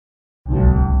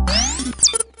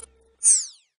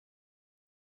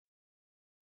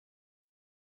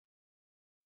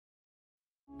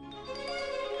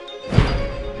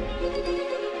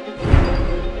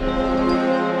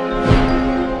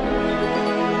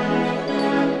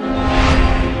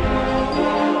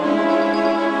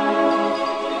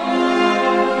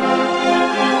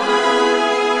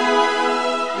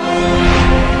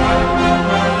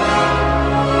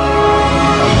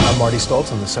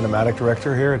Stoltz. I'm the cinematic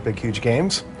director here at Big Huge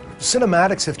Games.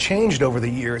 Cinematics have changed over the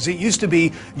years. It used to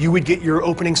be you would get your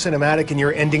opening cinematic and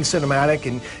your ending cinematic,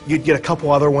 and you'd get a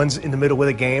couple other ones in the middle of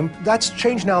the game. That's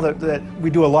changed now that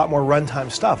we do a lot more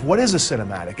runtime stuff. What is a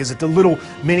cinematic? Is it the little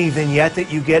mini vignette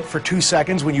that you get for 2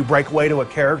 seconds when you break away to a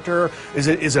character? Is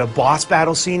it a boss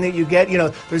battle scene that you get? You know,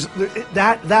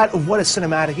 that of what a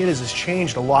cinematic is has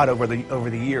changed a lot over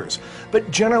the years.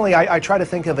 But generally, I try to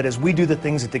think of it as we do the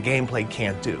things that the gameplay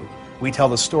can't do. We tell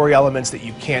the story elements that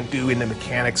you can't do in the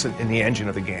mechanics in the engine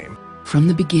of the game. From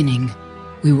the beginning,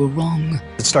 we were wrong.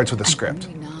 It starts with a script.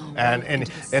 And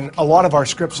a lot of our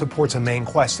script supports a main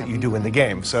quest that you do in the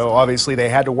game. So obviously they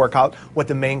had to work out what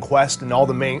the main quest and all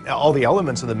the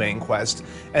elements of the main quest.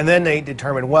 And then they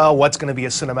determine, well, what's going to be a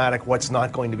cinematic, what's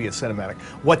not going to be a cinematic.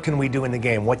 What can we do in the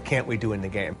game, what can't we do in the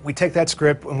game. We take that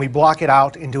script and we block it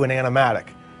out into an animatic,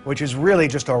 which is really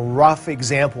just a rough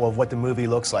example of what the movie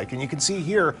looks like. And you can see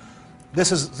here,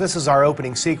 this is our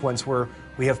opening sequence where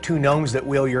we have 2 gnomes that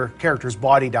wheel your character's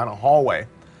body down a hallway.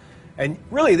 And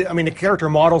really, I mean, the character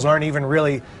models aren't even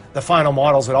really the final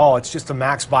models at all. It's just a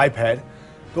max biped.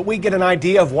 But we get an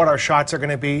idea of what our shots are going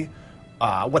to be,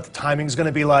 what the timing's going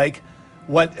to be like,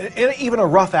 and even a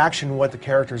rough action what the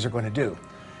characters are going to do.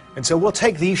 And so we'll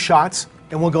take these shots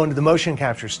and we'll go into the motion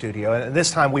capture studio. And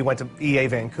this time we went to EA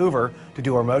Vancouver to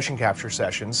do our motion capture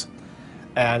sessions.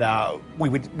 And we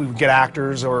would get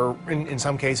actors, or in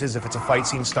some cases, if it's a fight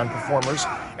scene, stunt performers,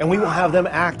 and we will have them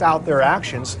act out their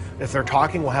actions. If they're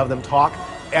talking, we'll have them talk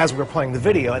as we're playing the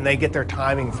video, and they get their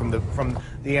timing from the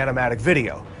animatic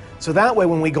video. So that way,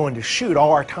 when we go in to shoot,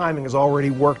 all our timing is already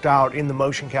worked out in the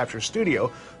motion capture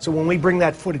studio. So when we bring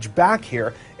that footage back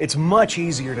here, it's much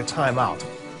easier to time out.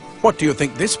 What do you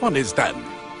think this one is then?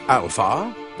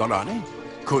 Alpha? Golani?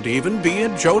 Could even be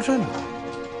a Jotun?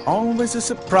 Always a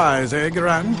surprise, eh,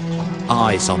 Gran?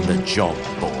 Eyes on the job,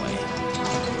 boy.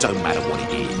 Don't matter what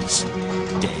it is.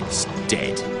 Dead's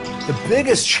dead. The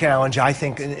biggest challenge, I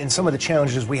think, in some of the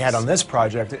challenges we had on this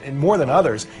project, and more than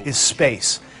others, is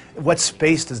space. What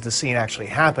space does the scene actually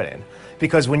happen in?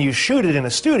 Because when you shoot it in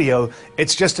a studio,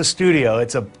 it's just a studio.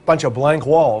 It's a bunch of blank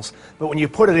walls. But when you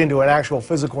put it into an actual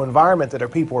physical environment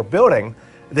that people are building,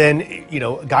 then, you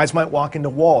know, guys might walk into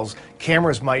walls,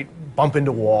 cameras might bump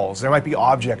into walls, there might be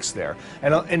objects there.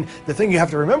 And the thing you have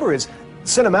to remember is,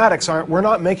 cinematics we're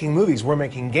not making movies, we're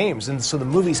making games, and so the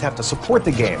movies have to support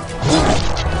the game.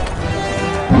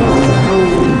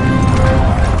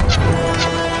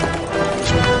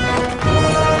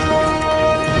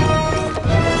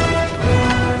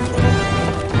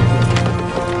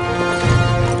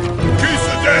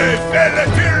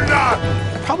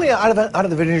 Probably out of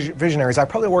the visionaries, I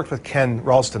probably worked with Ken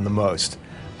Ralston the most.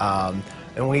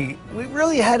 And we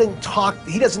really hadn't talked,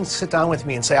 he doesn't sit down with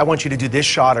me and say, I want you to do this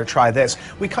shot or try this.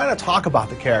 We kind of talk about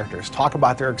the characters, talk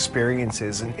about their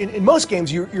experiences. And in most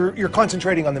games, you're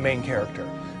concentrating on the main character.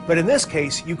 But in this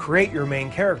case, you create your main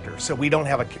character. So we don't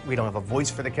have a voice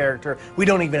for the character. We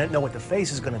don't even know what the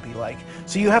face is going to be like.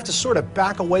 So you have to sort of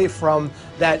back away from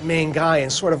that main guy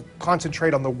and sort of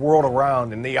concentrate on the world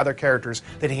around and the other characters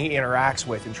that he interacts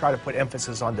with and try to put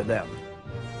emphasis onto them.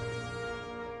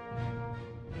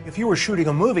 If you were shooting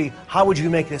a movie, how would you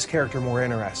make this character more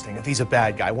interesting if he's a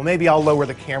bad guy? Well, maybe I'll lower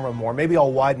the camera more. Maybe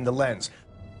I'll widen the lens.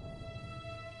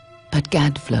 But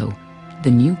Gadflo, the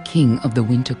new king of the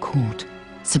Winter Court,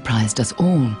 surprised us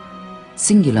all.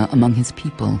 Singular among his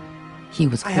people, he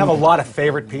was I have a lot of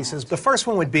favorite pieces. The first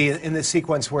one would be in this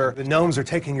sequence where the gnomes are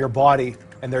taking your body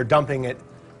and they're dumping it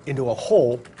into a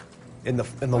hole in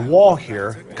the wall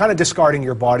here, kind of discarding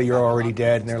your body, you're already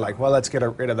dead, and they're like, well, let's get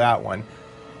rid of that one.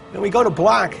 Then we go to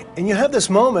black, and you have this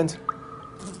moment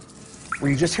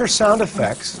where you just hear sound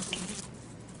effects,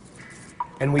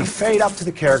 and we fade up to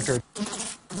the character.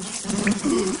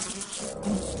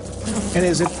 And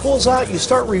as it pulls out, you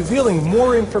start revealing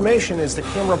more information as the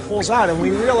camera pulls out, and we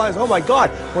realize, oh my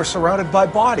God, we're surrounded by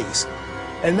bodies.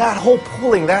 And that whole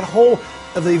pulling, that whole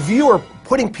of the viewer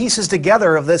putting pieces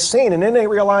together of this scene, and then they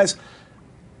realize,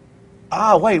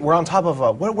 ah, wait, we're on top of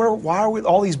why are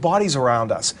all these bodies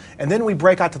around us? And then we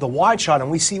break out to the wide shot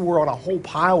and we see we're on a whole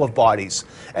pile of bodies.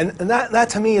 And that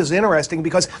to me is interesting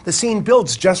because the scene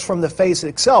builds just from the face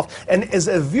itself. And as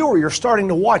a viewer, you're starting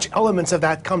to watch elements of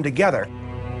that come together.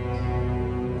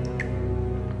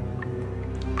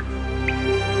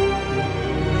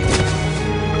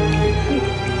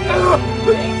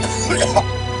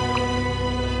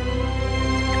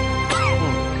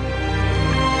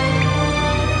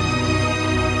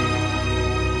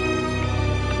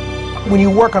 When you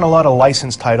work on a lot of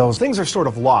licensed titles, things are sort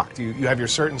of locked. You have your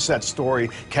certain set story,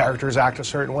 characters act a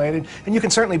certain way, and you can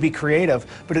certainly be creative,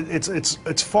 but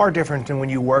it's far different than when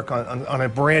you work on a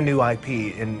brand new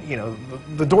IP, and you know,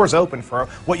 the door's open for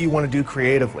what you want to do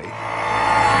creatively.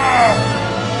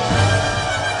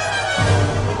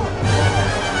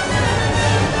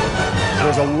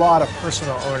 There's a lot of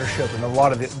personal ownership and a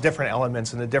lot of the different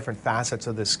elements and the different facets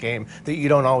of this game that you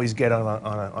don't always get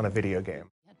on a video game.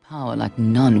 Power like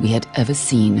none we had ever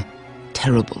seen,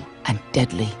 terrible and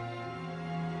deadly.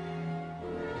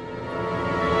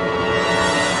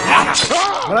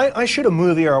 When I shoot a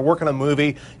movie or I work on a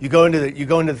movie, you go into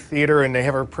the theater and they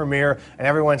have a premiere and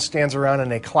everyone stands around and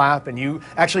they clap and you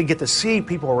actually get to see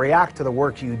people react to the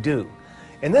work you do.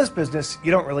 In this business,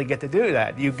 you don't really get to do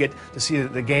that. You get to see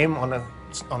the game on a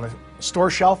store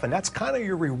shelf, and that's kind of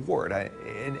your reward,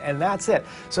 and that's it.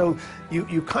 So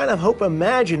you kind of hope,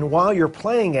 imagine while you're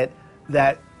playing it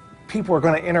that people are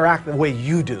going to interact the way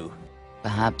you do.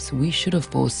 Perhaps we should have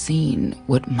foreseen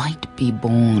what might be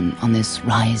born on this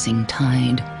rising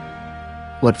tide.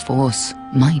 What force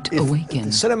might awaken. If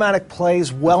the cinematic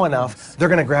plays well enough, they're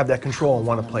going to grab that control and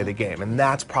want to play the game, and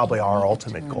that's probably our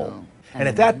ultimate goal. And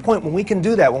at that point, when we can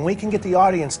do that, when we can get the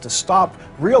audience to stop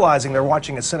realizing they're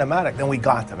watching a cinematic, then we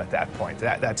got them at that point.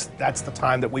 That's the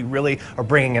time that we really are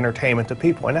bringing entertainment to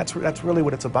people, and that's really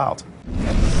what it's about.